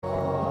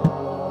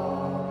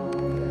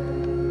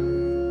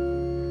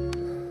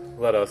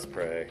Let us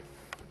pray.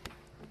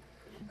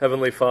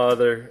 Heavenly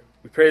Father,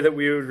 we pray that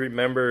we would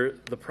remember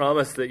the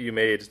promise that you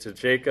made to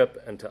Jacob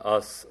and to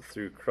us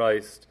through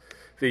Christ,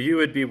 that you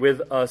would be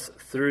with us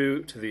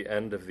through to the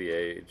end of the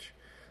age.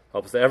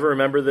 Help us to ever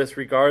remember this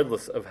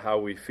regardless of how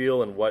we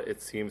feel and what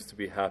it seems to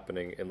be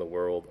happening in the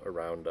world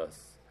around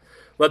us.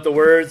 Let the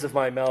words of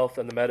my mouth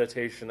and the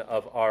meditation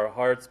of our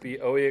hearts be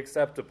always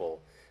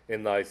acceptable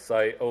in thy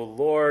sight, O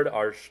Lord,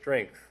 our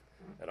strength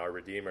and our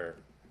Redeemer.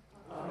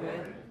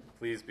 Amen.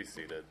 Please be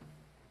seated.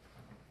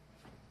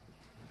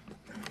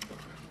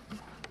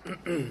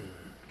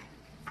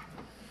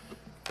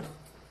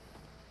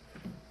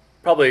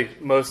 Probably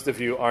most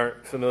of you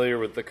aren't familiar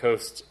with the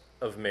coast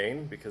of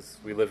Maine because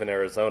we live in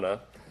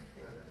Arizona,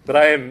 but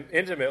I am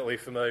intimately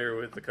familiar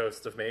with the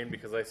coast of Maine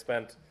because I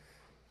spent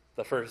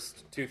the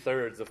first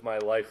 2/3 of my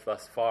life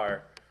thus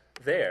far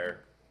there.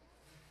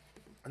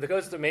 And the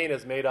coast of Maine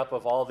is made up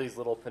of all these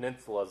little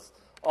peninsulas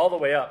all the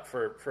way up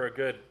for a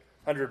good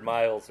 100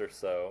 miles or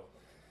so.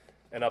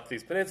 And up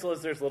these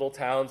peninsulas, there's little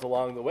towns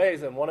along the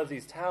ways, and one of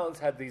these towns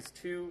had these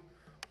two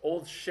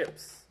old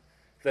ships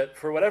that,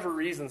 for whatever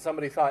reason,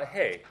 somebody thought,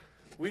 hey,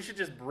 we should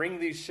just bring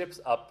these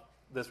ships up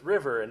this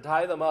river and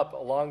tie them up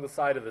along the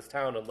side of this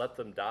town and let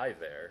them die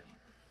there.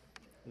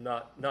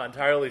 Not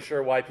entirely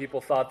sure why people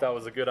thought that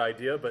was a good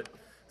idea, but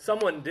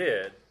someone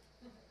did.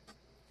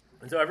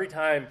 And so every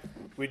time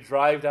we'd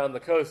drive down the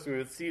coast, we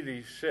would see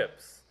these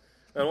ships.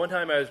 And one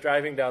time I was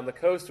driving down the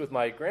coast with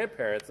my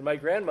grandparents, and my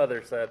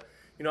grandmother said,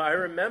 I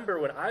remember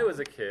when I was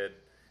a kid,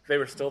 they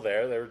were still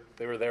there.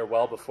 They were there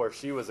well before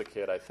she was a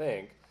kid, I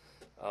think.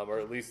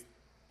 Or at least,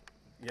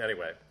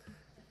 anyway.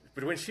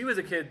 But when she was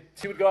a kid,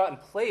 she would go out and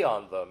play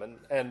on them.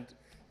 And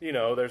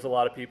there's a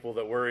lot of people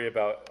that worry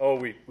about,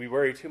 we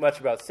worry too much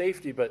about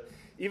safety. But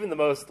even the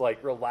most,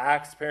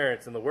 relaxed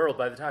parents in the world,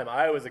 by the time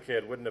I was a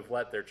kid, wouldn't have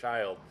let their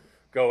child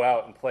go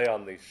out and play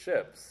on these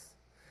ships.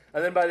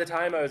 And then by the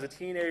time I was a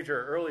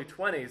teenager, early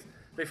 20s,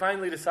 they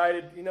finally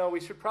decided, we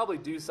should probably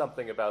do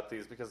something about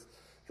these because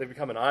they've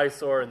become an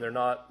eyesore and they're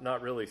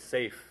not really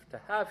safe to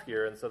have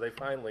here. And so they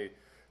finally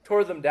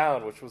tore them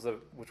down, which was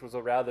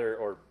a rather,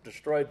 or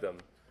destroyed them,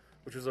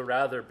 which was a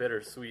rather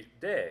bittersweet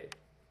day.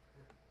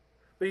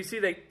 But you see,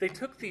 they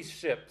took these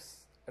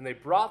ships and they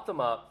brought them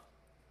up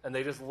and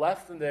they just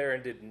left them there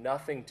and did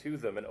nothing to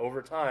them. And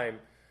over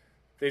time,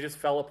 they just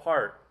fell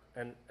apart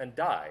and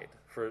died,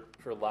 for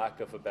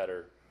lack of a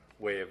better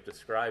way of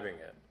describing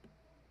it.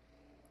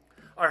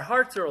 Our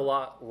hearts are a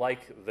lot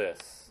like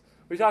this.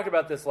 We talked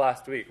about this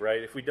last week,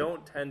 right? If we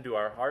don't tend to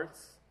our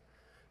hearts,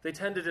 they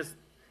tend to just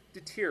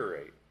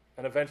deteriorate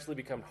and eventually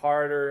become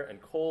harder and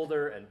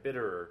colder and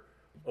bitterer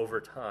over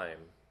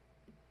time.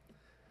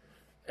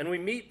 And we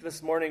meet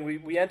this morning,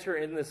 we enter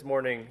in this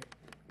morning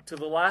to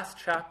the last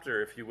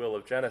chapter, if you will,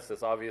 of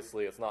Genesis.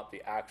 Obviously, it's not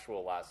the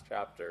actual last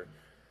chapter,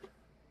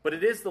 but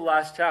it is the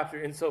last chapter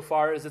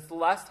insofar as it's the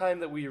last time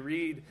that we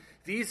read,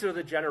 these are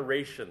the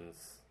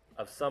generations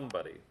of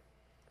somebody.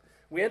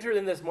 We entered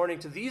in this morning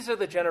to these are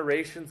the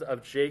generations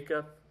of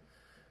Jacob,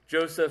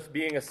 Joseph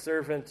being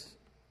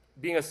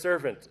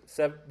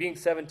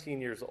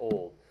 17 years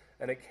old,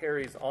 and it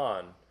carries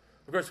on.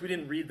 Of course, we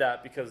didn't read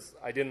that because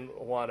I didn't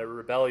want a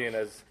rebellion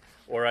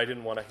or I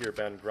didn't want to hear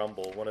Ben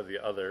grumble, one or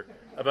the other,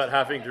 about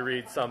having to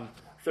read some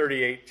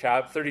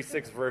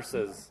 36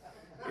 verses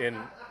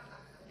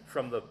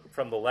from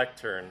the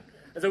lectern.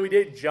 And so we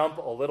did jump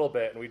a little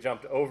bit, and we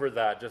jumped over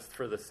that just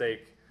for the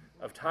sake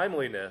of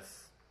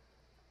timeliness.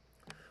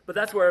 But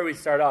that's where we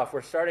start off.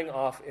 We're starting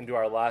off into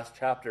our last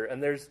chapter,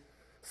 and there's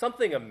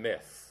something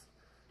amiss.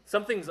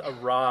 Something's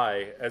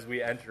awry as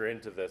we enter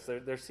into this.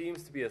 There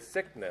seems to be a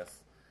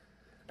sickness.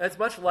 And it's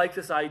much like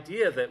this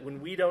idea that when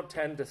we don't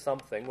tend to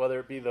something, whether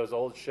it be those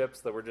old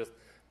ships that were just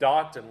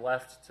docked and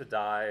left to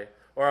die,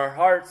 or our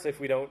hearts, if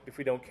we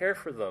don't care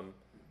for them,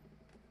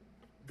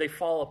 they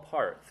fall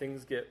apart.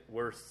 Things get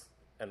worse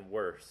and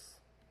worse.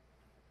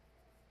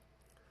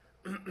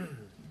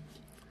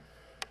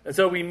 And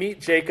so we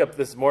meet Jacob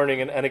this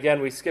morning, and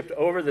again, we skipped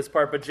over this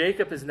part, but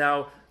Jacob is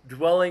now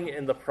dwelling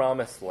in the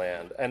promised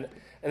land. And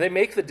they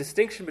make the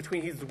distinction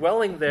between he's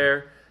dwelling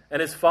there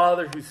and his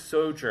father who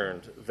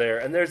sojourned there.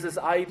 And there's this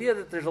idea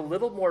that there's a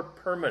little more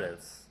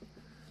permanence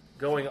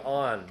going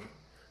on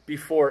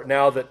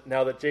now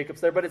that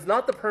Jacob's there. But it's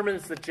not the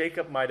permanence that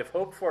Jacob might have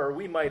hoped for or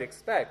we might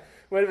expect.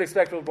 We might have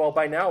expected, well,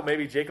 by now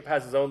maybe Jacob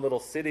has his own little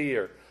city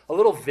or a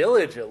little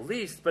village at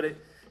least, but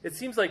it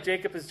seems like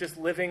Jacob is just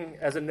living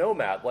as a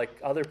nomad, like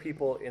other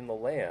people in the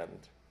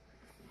land.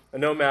 A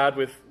nomad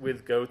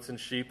with goats and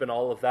sheep and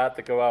all of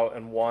that go out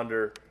and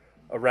wander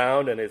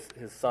around, and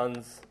his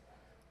sons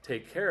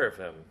take care of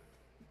him.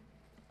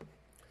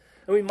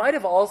 And we might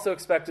have also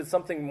expected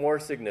something more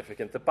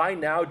significant, that by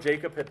now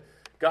Jacob had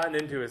gotten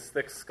into his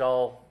thick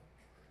skull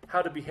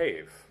how to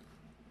behave.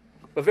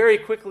 But very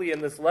quickly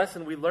in this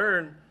lesson, we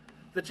learn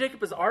that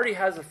Jacob already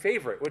has a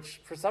favorite,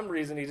 which for some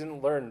reason he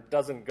didn't learn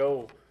doesn't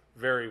go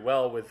very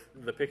well with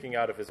the picking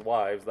out of his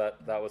wives.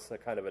 That was a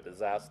kind of a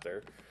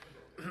disaster.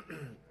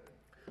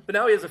 But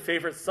now he has a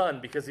favorite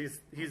son because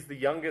he's the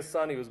youngest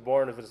son. He was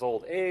born of his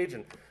old age,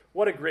 and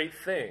what a great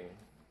thing.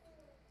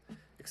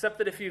 except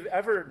that if you've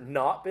ever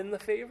not been the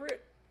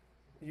favorite,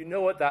 you know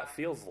what that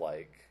feels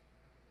like.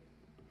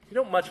 You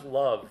don't much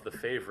love the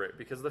favorite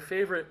because the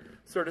favorite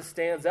sort of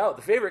stands out.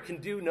 The favorite can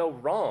do no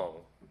wrong.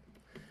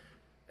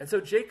 And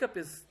so Jacob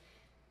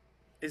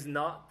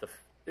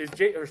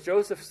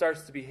Joseph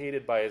starts to be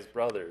hated by his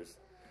brothers.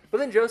 But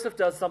then Joseph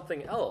does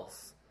something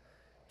else.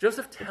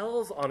 Joseph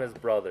tells on his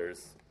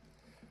brothers.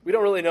 We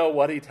don't really know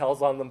what he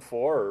tells on them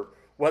for, or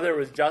whether it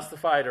was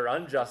justified or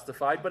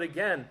unjustified. But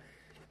again,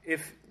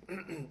 if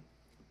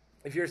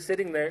you're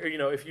sitting there,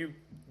 if you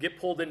get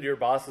pulled into your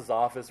boss's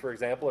office, for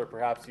example, or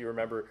perhaps you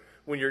remember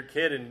when you're a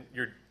kid and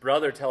your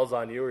brother tells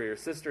on you or your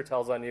sister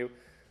tells on you,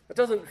 that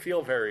doesn't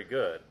feel very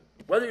good.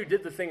 Whether you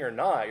did the thing or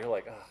not, you're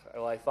like, oh,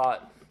 well, I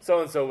thought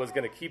so-and-so was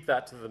going to keep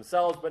that to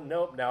themselves, but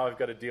nope, now I've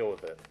got to deal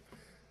with it.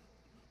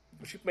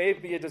 Which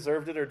maybe you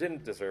deserved it or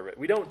didn't deserve it.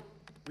 We don't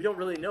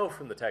really know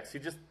from the text. He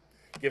just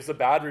gives a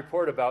bad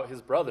report about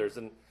his brothers.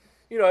 And,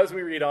 as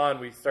we read on,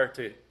 we start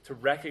to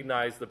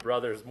recognize the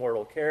brothers'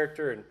 moral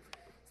character, and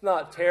it's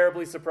not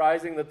terribly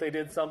surprising that they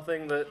did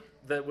something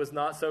that was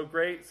not so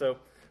great. So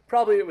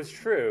probably it was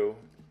true,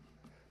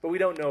 but we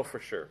don't know for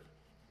sure.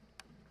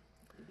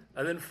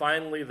 And then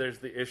finally, there's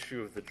the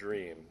issue of the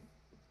dream.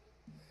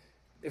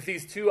 If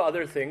these two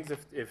other things,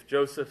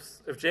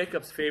 if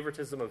Jacob's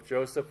favoritism of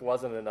Joseph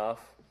wasn't enough,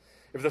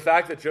 if the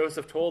fact that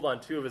Joseph told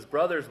on two of his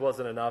brothers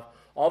wasn't enough,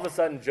 all of a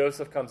sudden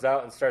Joseph comes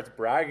out and starts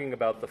bragging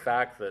about the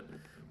fact that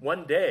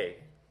one day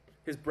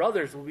his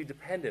brothers will be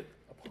dependent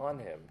upon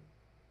him.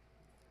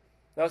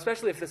 Now,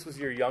 especially if this was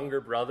your younger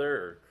brother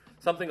or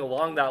something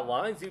along that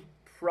lines, you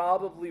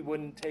probably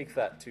wouldn't take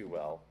that too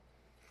well.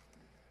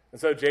 And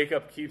so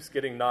Jacob keeps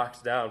getting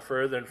knocked down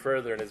further and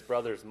further in his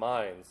brothers'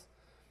 minds.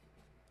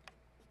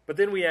 But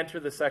then we enter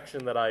the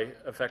section that I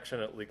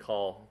affectionately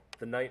call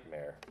the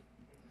nightmare.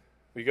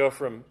 We go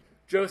from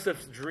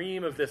Joseph's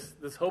dream of this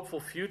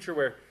hopeful future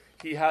where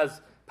he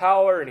has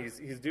power and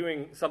he's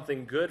doing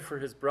something good for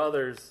his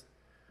brothers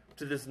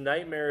to this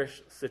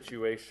nightmarish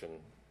situation.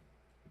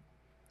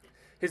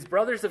 His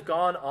brothers have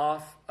gone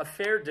off a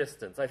fair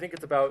distance. I think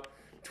it's about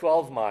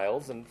 12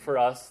 miles, and for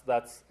us,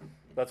 that's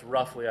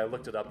roughly, I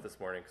looked it up this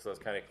morning because I was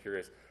kind of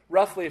curious,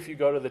 roughly if you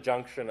go to the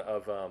junction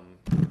of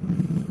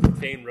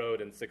Thain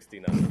Road and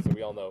 69. So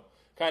we all know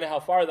kind of how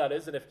far that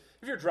is, and if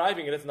you're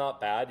driving it, it's not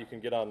bad. You can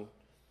get on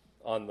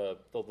the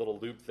little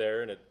loop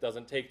there, and it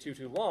doesn't take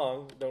too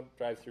long. Don't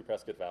drive through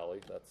Prescott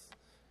Valley. That's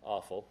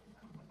awful.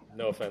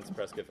 No offense,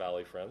 Prescott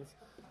Valley friends.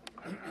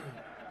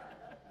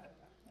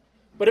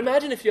 But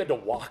imagine if you had to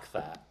walk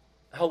that.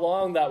 How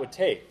long that would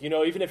take.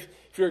 Even if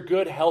you're a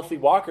good, healthy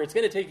walker, it's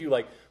going to take you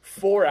like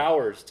 4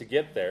 hours to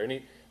get there.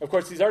 And of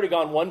course, he's already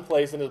gone one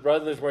place, and his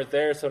brothers weren't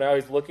there, so now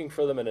he's looking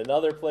for them in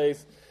another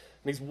place.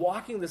 And he's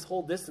walking this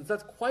whole distance.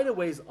 That's quite a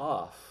ways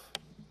off.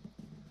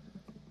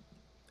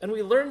 And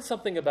we learn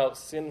something about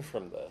sin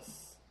from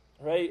this,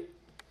 right?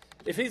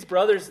 If his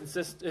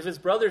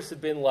brothers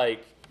had been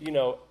like,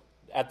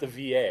 at the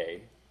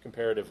VA,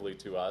 comparatively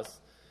to us,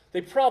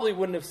 they probably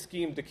wouldn't have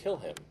schemed to kill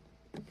him.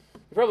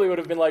 They probably would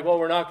have been like, well,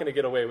 we're not going to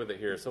get away with it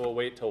here, so we'll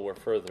wait till we're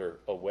further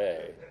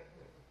away.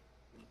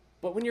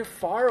 But when you're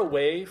far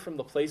away from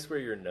the place where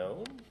you're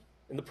known,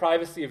 in the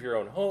privacy of your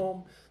own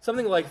home,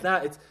 something like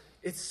that,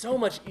 it's so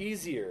much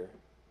easier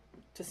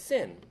to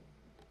sin.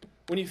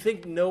 When you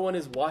think no one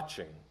is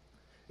watching,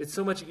 it's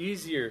so much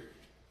easier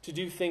to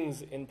do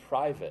things in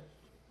private.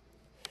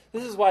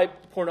 This is why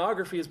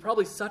pornography is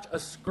probably such a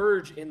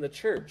scourge in the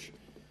church,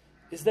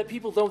 is that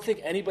people don't think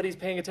anybody's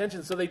paying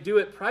attention, so they do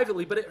it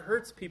privately, but it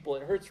hurts people.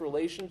 It hurts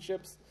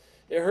relationships.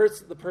 It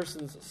hurts the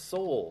person's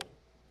soul.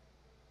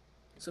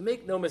 So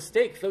make no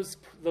mistake,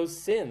 those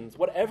sins,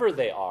 whatever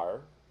they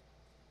are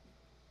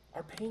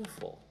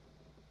painful.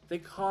 They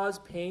cause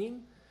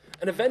pain,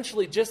 and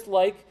eventually, just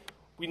like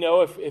we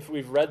know if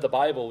we've read the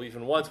Bible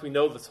even once, we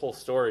know this whole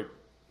story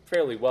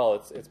fairly well.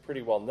 It's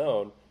pretty well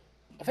known.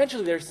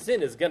 Eventually, their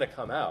sin is going to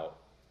come out.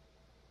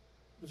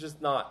 It's just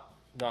not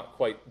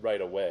quite right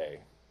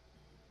away.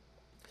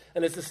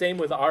 And it's the same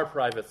with our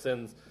private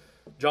sins.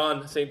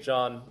 St.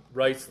 John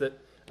writes that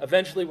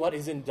eventually what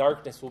is in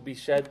darkness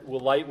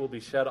light will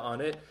be shed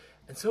on it.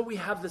 And so we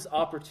have this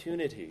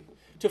opportunity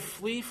to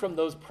flee from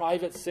those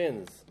private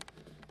sins,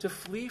 to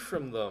flee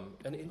from them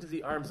and into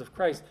the arms of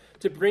Christ,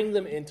 to bring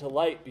them into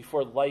light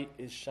before light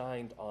is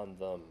shined on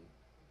them.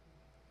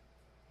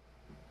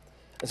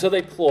 And so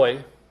they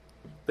plot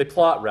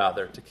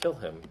to kill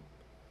him.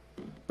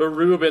 But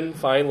Reuben,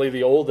 finally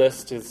the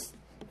oldest,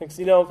 thinks,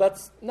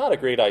 that's not a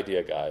great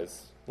idea,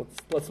 guys.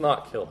 Let's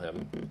not kill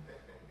him.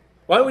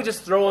 Why don't we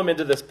just throw him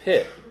into this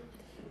pit?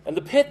 And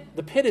the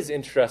pit is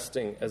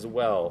interesting as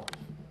well.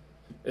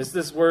 It's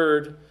this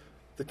word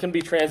that can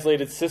be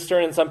translated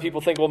cistern, and some people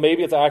think, well,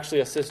 maybe it's actually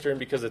a cistern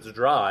because it's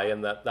dry,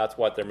 and that's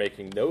what they're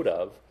making note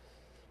of.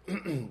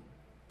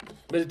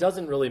 But it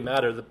doesn't really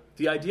matter.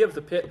 The idea of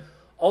the pit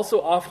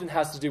also often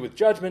has to do with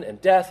judgment and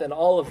death and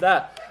all of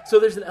that. So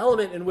there's an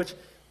element in which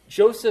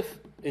Joseph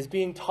is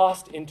being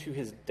tossed into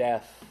his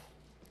death.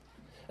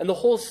 And the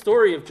whole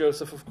story of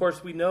Joseph, of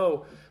course, we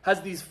know,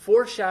 has these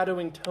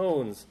foreshadowing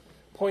tones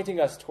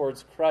pointing us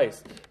towards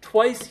Christ.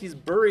 Twice he's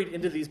buried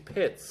into these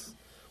pits.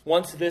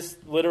 Once this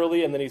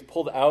literally, and then he's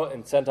pulled out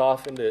and sent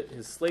off into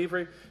his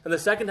slavery. And the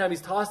second time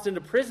he's tossed into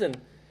prison.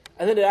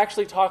 And then it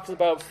actually talks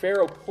about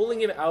Pharaoh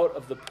pulling him out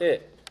of the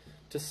pit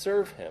to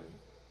serve him.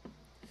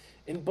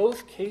 In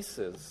both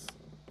cases,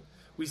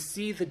 we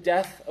see the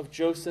death of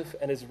Joseph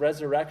and his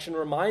resurrection,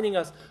 reminding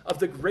us of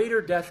the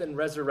greater death and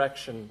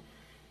resurrection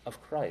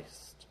of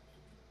Christ.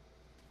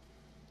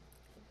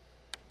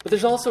 But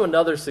there's also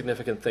another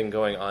significant thing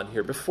going on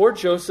here. Before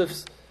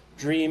Joseph's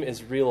dream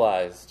is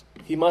realized,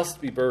 he must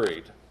be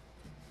buried.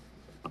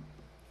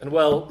 And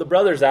while the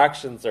brothers'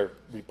 actions are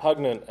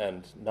repugnant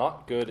and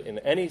not good in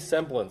any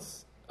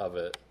semblance of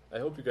it, I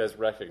hope you guys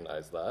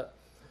recognize that.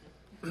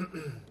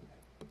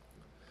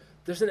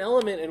 There's an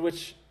element in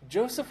which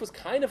Joseph was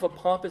kind of a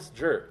pompous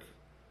jerk.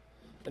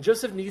 And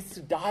Joseph needs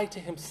to die to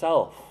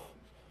himself,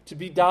 to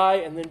die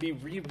and then be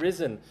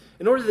re-risen,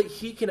 in order that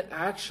he can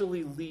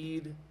actually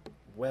lead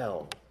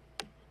well.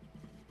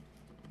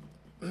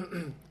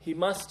 He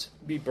must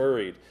be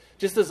buried.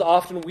 Just as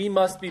often, we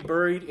must be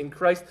buried in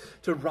Christ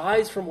to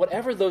rise from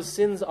whatever those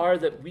sins are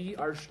that we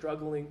are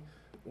struggling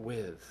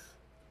with.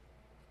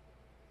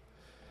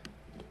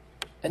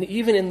 And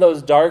even in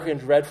those dark and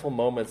dreadful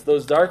moments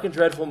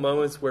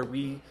where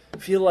we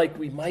feel like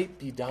we might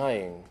be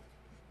dying,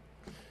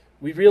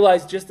 we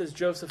realize, just as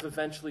Joseph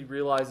eventually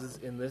realizes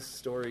in this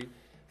story,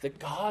 that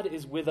God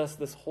is with us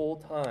this whole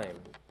time.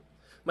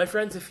 My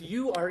friends, if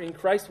you are in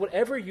Christ,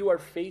 whatever you are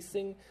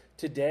facing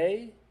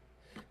today,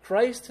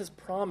 Christ has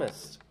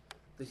promised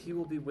that he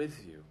will be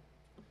with you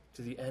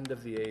to the end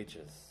of the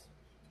ages.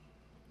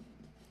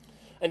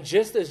 And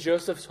just as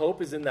Joseph's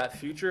hope is in that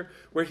future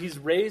where he's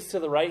raised to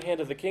the right hand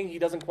of the king, he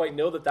doesn't quite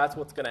know that that's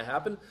what's going to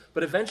happen,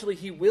 but eventually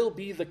he will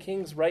be the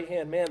king's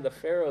right-hand man, the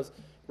Pharaoh's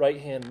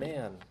right-hand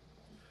man.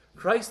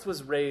 Christ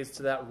was raised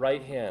to that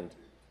right hand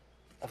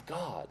of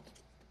God.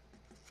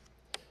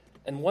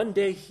 And one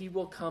day he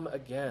will come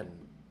again.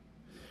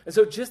 And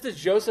so just as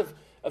Joseph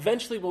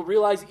eventually will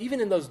realize, even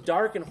in those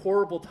dark and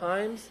horrible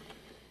times,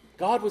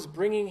 God was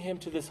bringing him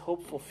to this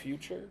hopeful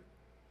future.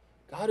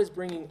 God is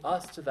bringing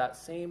us to that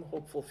same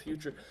hopeful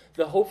future,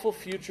 the hopeful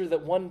future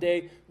that one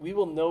day we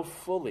will know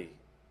fully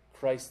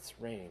Christ's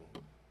reign.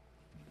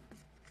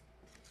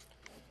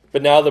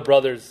 But now the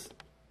brothers'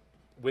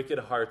 wicked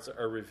hearts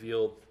are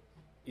revealed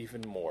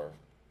even more.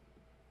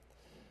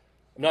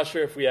 I'm not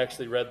sure if we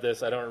actually read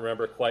this. I don't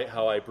remember quite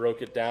how I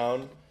broke it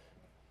down.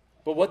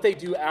 But what they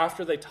do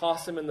after they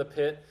toss him in the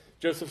pit,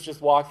 Joseph's just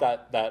walked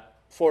that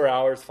 4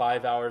 hours,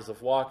 5 hours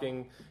of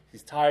walking.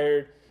 He's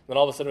tired. Then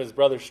all of a sudden his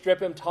brothers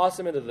strip him, toss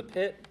him into the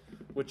pit,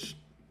 which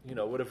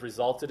would have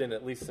resulted in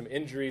at least some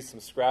injuries, some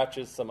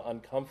scratches, some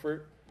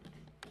uncomfort.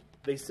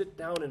 They sit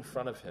down in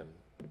front of him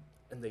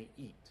and they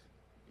eat.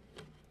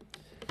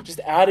 Just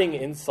adding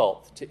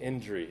insult to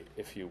injury,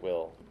 if you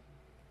will.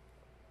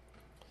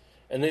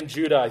 And then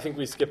Judah, I think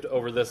we skipped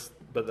over this,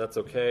 but that's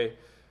okay.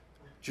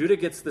 Judah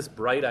gets this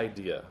bright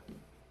idea.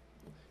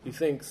 He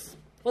thinks,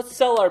 let's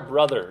sell our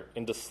brother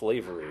into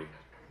slavery.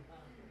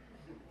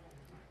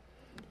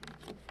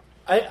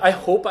 I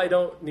hope I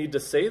don't need to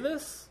say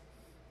this,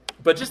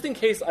 but just in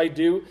case I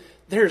do,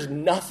 there's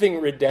nothing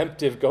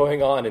redemptive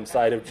going on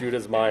inside of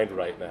Judah's mind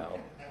right now.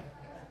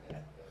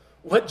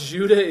 What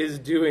Judah is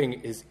doing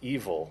is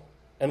evil,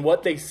 and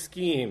what they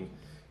scheme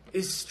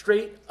is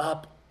straight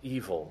up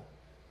evil.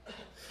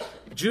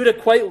 Judah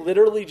quite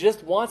literally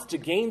just wants to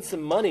gain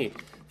some money.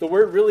 The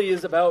word really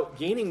is about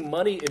gaining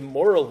money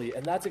immorally,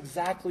 and that's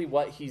exactly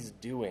what he's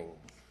doing.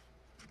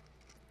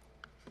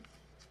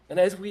 And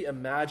as we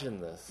imagine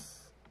this,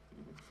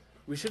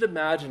 we should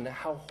imagine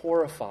how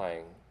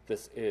horrifying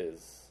this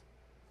is.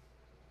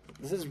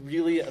 This is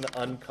really an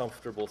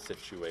uncomfortable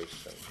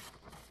situation.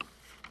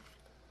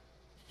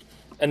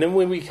 And then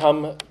when we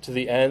come to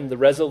the end, the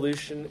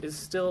resolution is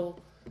still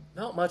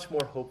not much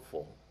more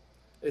hopeful.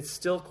 It's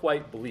still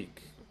quite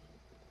bleak.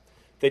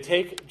 They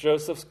take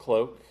Joseph's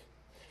cloak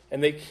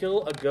and they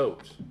kill a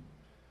goat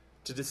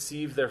to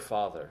deceive their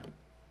father.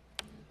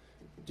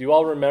 Do you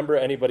all remember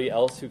anybody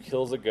else who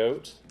kills a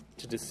goat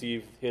to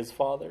deceive his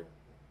father?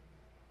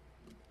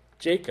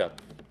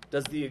 Jacob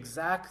does the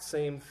exact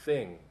same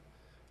thing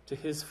to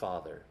his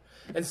father.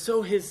 And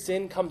so his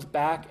sin comes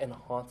back and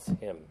haunts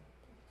him.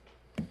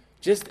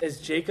 Just as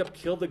Jacob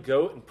killed the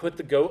goat and put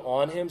the goat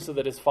on him so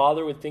that his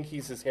father would think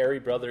he's his hairy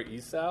brother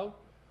Esau,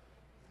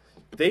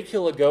 they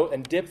kill a goat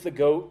and dip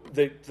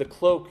the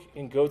cloak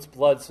in goat's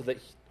blood so that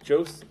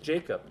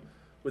Jacob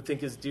would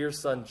think his dear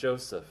son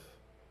Joseph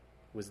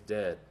was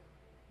dead.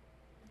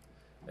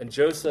 And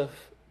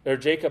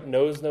Jacob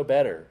knows no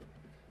better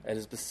and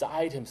is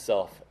beside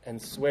himself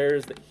and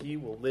swears that he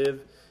will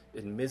live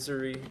in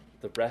misery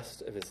the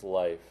rest of his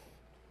life.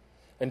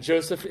 And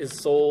Joseph is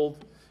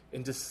sold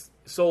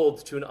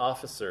to an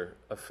officer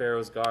of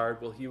Pharaoh's guard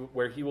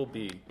where he will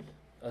be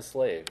a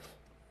slave.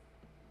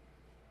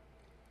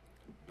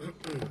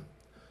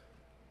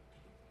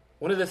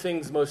 One of the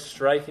things most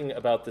striking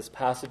about this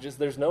passage is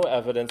there's no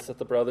evidence that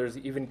the brothers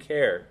even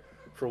care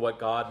for what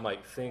God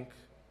might think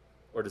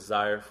or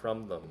desire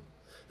from them.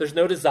 There's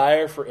no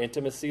desire for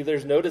intimacy.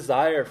 There's no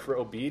desire for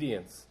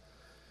obedience.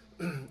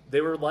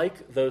 They were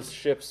like those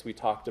ships we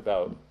talked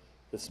about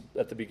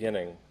at the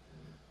beginning,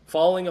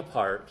 falling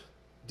apart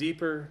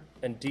deeper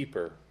and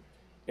deeper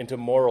into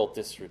moral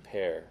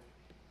disrepair.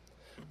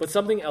 But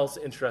something else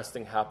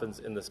interesting happens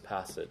in this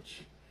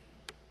passage.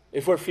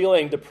 If we're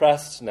feeling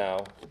depressed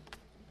now,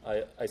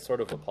 I sort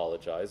of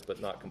apologize,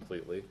 but not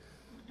completely.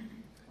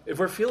 If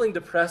we're feeling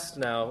depressed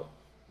now,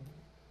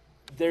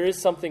 there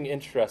is something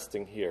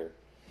interesting here.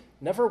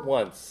 Never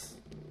once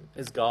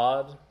is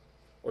God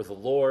or the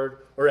Lord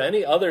or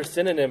any other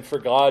synonym for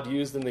God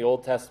used in the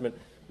Old Testament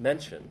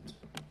mentioned.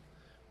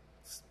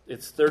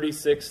 It's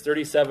 36,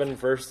 37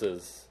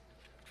 verses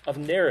of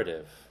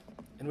narrative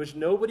in which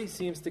nobody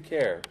seems to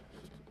care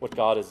what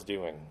God is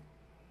doing.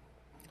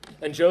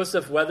 And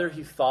Joseph, whether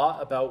he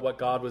thought about what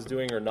God was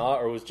doing or not,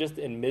 or was just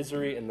in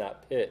misery in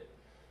that pit,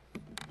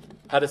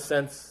 had a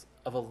sense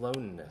of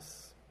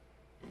aloneness.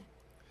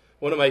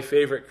 One of my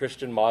favorite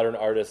Christian modern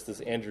artists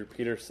is Andrew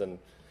Peterson,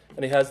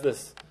 and he has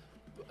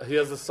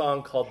a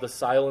song called "The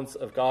Silence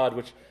of God,"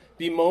 which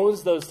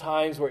bemoans those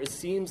times where it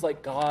seems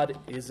like God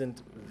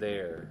isn't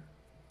there.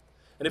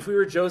 And if we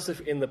were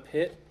Joseph in the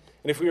pit,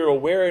 and if we were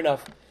aware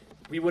enough,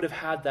 we would have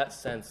had that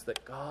sense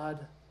that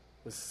God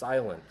was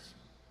silent.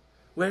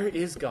 Where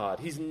is God?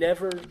 He's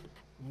never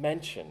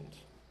mentioned.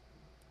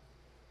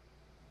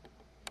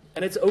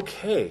 And it's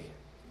okay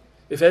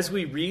if, as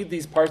we read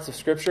these parts of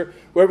Scripture,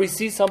 where we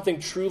see something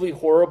truly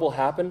horrible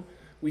happen,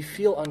 we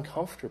feel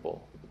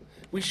uncomfortable.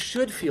 We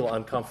should feel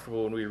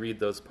uncomfortable when we read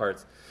those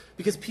parts.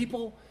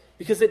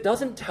 Because it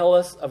doesn't tell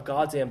us of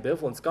God's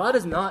ambivalence. God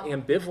is not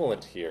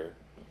ambivalent here.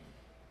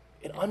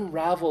 It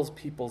unravels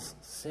people's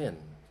sin.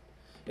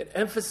 It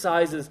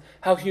emphasizes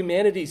how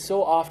humanity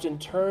so often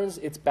turns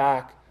its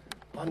back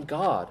on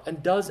God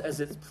and does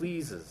as it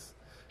pleases,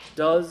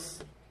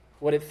 does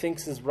what it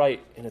thinks is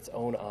right in its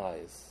own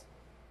eyes.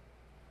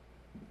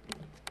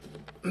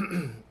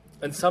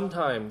 And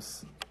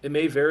sometimes it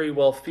may very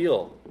well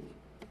feel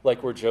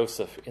like we're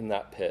Joseph in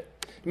that pit.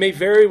 It may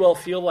very well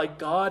feel like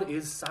God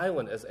is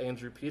silent, as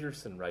Andrew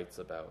Peterson writes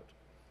about.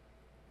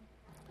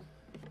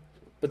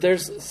 But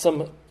there's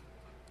some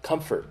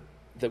comfort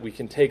that we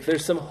can take.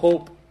 There's some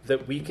hope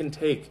that we can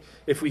take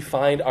if we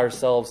find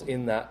ourselves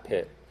in that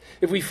pit.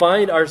 If we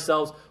find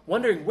ourselves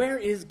wondering, where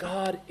is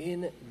God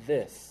in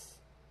this?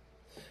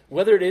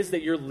 Whether it is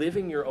that you're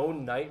living your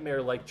own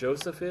nightmare like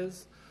Joseph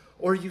is,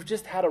 or you've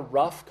just had a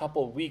rough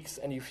couple weeks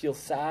and you feel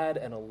sad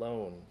and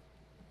alone.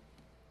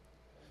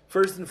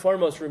 First and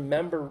foremost,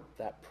 remember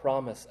that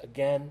promise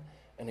again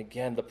and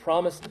again. The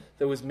promise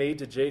that was made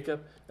to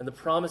Jacob and the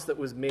promise that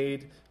was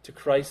made to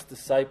Christ's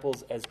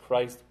disciples as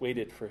Christ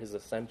waited for his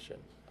ascension.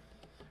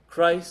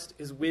 Christ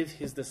is with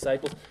his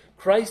disciples.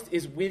 Christ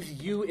is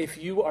with you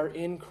if you are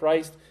in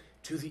Christ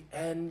to the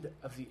end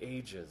of the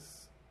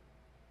ages.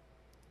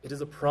 It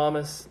is a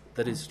promise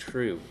that is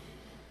true.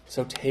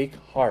 So take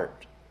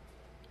heart.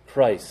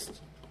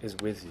 Christ is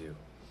with you.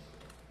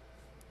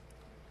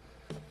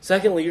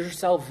 Secondly, your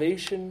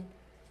salvation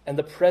and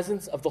the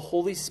presence of the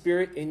Holy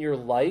Spirit in your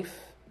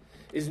life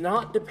is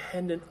not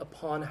dependent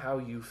upon how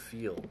you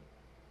feel,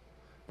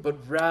 but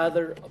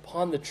rather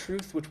upon the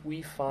truth which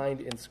we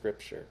find in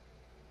Scripture.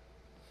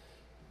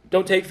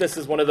 Don't take this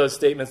as one of those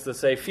statements that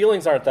say,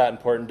 feelings aren't that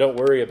important, don't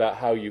worry about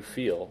how you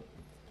feel.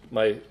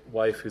 My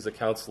wife, who's a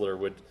counselor,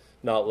 would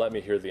not let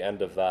me hear the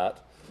end of that.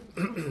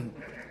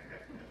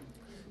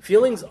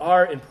 Feelings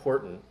are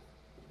important,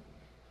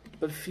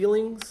 but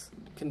feelings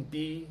can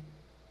be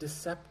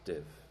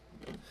deceptive.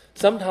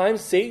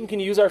 Sometimes Satan can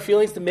use our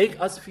feelings to make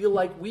us feel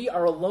like we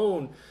are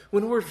alone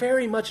when we're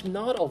very much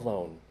not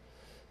alone.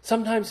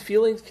 Sometimes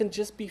feelings can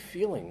just be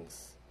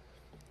feelings.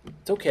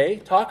 It's okay,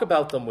 talk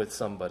about them with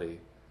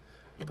somebody.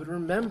 But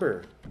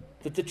remember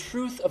that the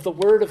truth of the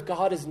Word of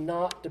God is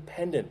not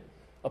dependent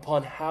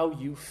upon how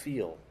you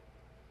feel.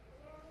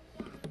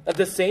 At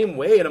the same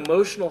way, an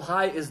emotional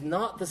high is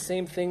not the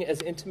same thing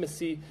as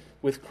intimacy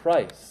with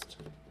Christ.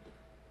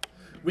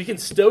 We can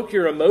stoke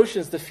your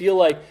emotions to feel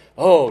like,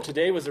 oh,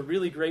 today was a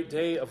really great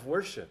day of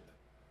worship.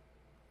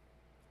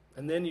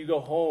 And then you go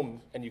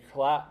home and you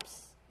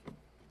collapse.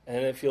 And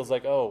then it feels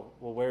like, oh,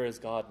 well, where is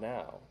God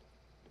now?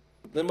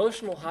 The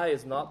emotional high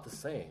is not the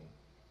same.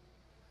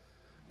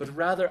 But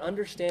rather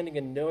understanding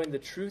and knowing the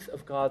truth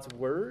of God's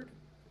Word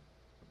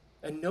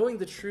and knowing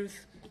the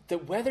truth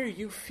that whether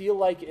you feel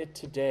like it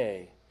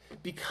today,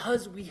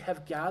 because we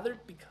have gathered,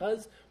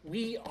 because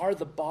we are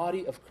the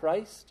body of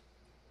Christ,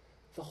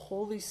 the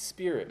Holy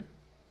Spirit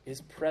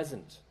is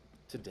present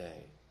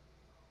today.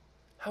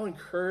 How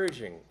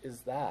encouraging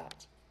is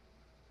that?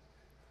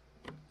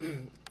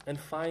 And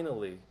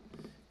finally,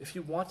 if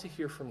you want to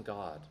hear from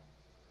God,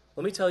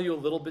 let me tell you a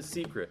little bit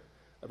secret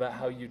about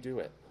how you do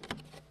it.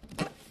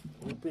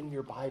 Open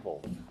your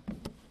Bible.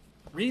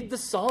 Read the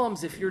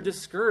Psalms if you're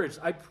discouraged.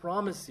 I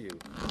promise you,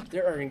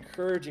 there are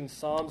encouraging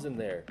Psalms in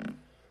there.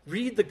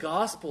 Read the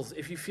Gospels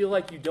if you feel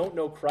like you don't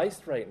know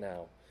Christ right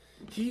now.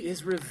 He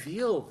is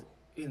revealed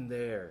in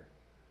there.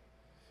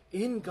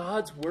 In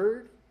God's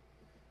Word,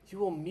 you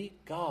will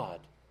meet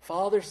God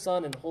Father,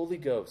 Son, and Holy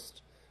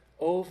Ghost,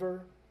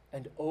 over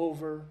and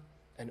over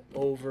and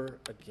over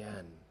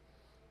again.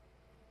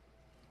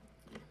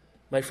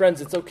 My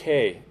friends, it's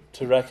okay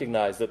to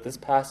recognize that this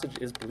passage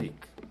is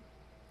bleak.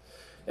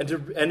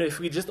 And if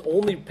we just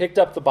only picked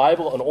up the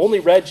Bible and only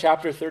read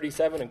chapter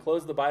 37 and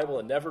closed the Bible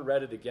and never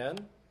read it again,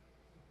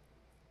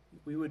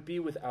 we would be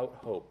without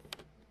hope.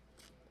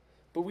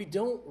 But we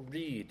don't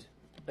read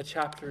a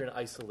chapter in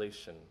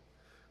isolation.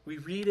 We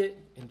read it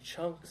in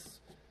chunks.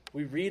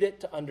 We read it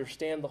to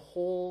understand the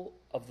whole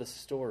of the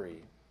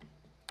story.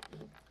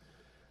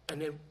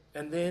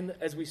 And then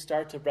as we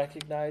start to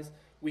recognize,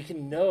 we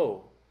can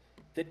know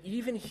that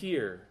even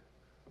here,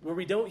 where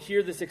we don't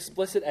hear this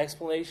explicit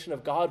explanation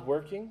of God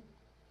working,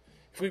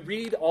 if we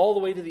read all the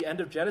way to the end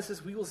of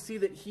Genesis, we will see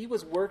that he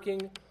was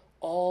working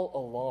all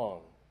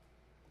along.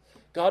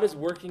 God is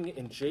working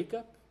in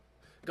Jacob.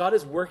 God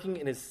is working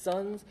in his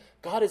sons.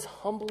 God is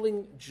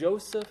humbling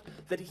Joseph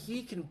that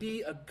he can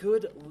be a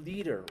good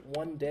leader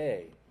one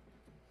day.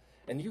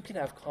 And you can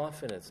have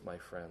confidence, my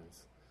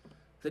friends,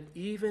 that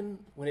even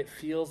when it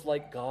feels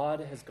like God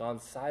has gone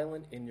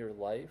silent in your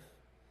life,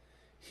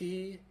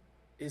 he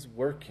is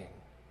working.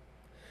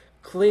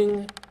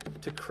 Cling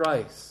to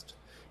Christ.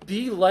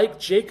 Be like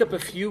Jacob a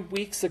few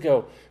weeks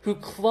ago, who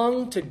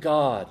clung to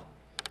God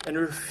and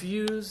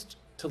refused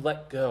to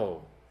let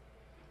go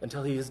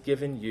until he has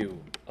given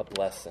you a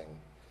blessing.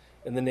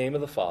 In the name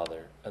of the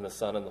Father, and the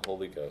Son, and the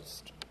Holy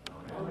Ghost.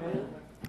 Amen.